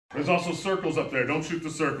There's also circles up there. Don't shoot the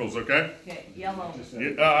circles, okay? Okay, yellow.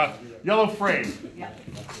 Yellow frame. Yeah.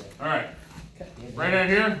 All right. Right hand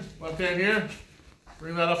here, left hand here.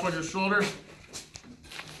 Bring that up on your shoulder.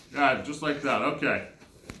 Yeah, just like that. Okay.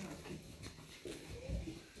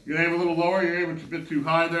 You aim a little lower. You're aiming a bit too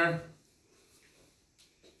high there.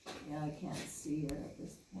 Yeah, I can't see it at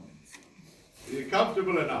this point. So. Are you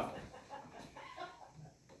comfortable enough?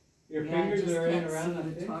 Your Yeah, I fingers just are in can't around see that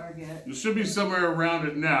the thing? target. You should be somewhere around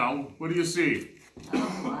it now. What do you see?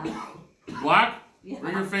 Oh, Black? Yeah.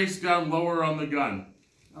 Bring your face down lower on the gun.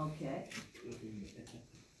 black. Okay.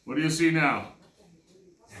 What do you see now?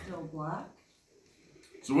 Still black.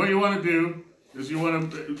 So what you want to do is you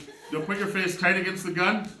want to put your face tight against the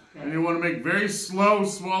gun, and you want to make very slow,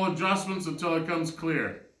 small adjustments until it comes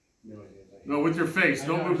clear. No, with your face.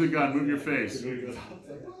 Don't move the gun. Move your face.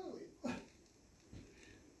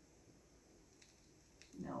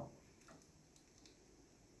 No.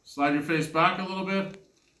 Slide your face back a little bit.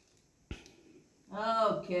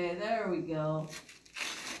 Okay, there we go.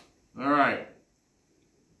 All right.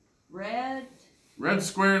 Red. Red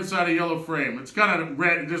square inside a yellow frame. It's kind of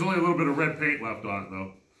red. There's only a little bit of red paint left on it,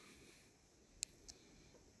 though.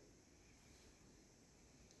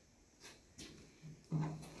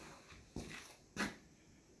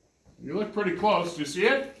 You look pretty close. Do you see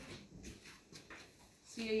it?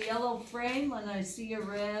 See a yellow frame and I see a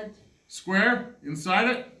red. Square inside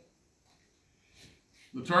it.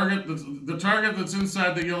 The target that's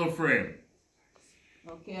inside the yellow frame.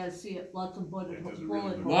 Okay, I see it. Lots of bullet A holes.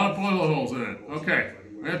 lot of bullet holes in it. Okay.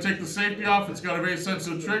 I'm going to take the safety off. It's got a very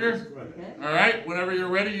sensitive trigger. Okay. All right. Whenever you're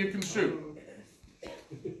ready, you can shoot.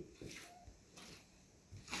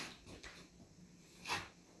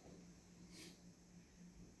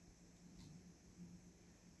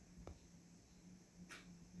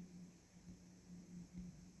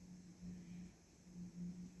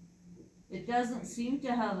 It doesn't seem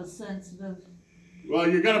to have a sensitive. Well,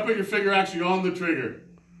 you got to put your finger actually on the trigger.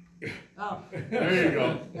 Oh. There you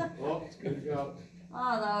go. Oh, good job.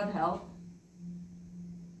 Oh, that would help.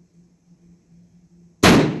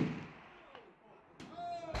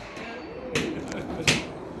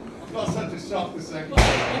 Not such a shock the second.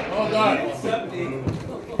 Well done. Something.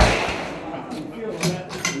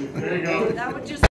 There you go. That would just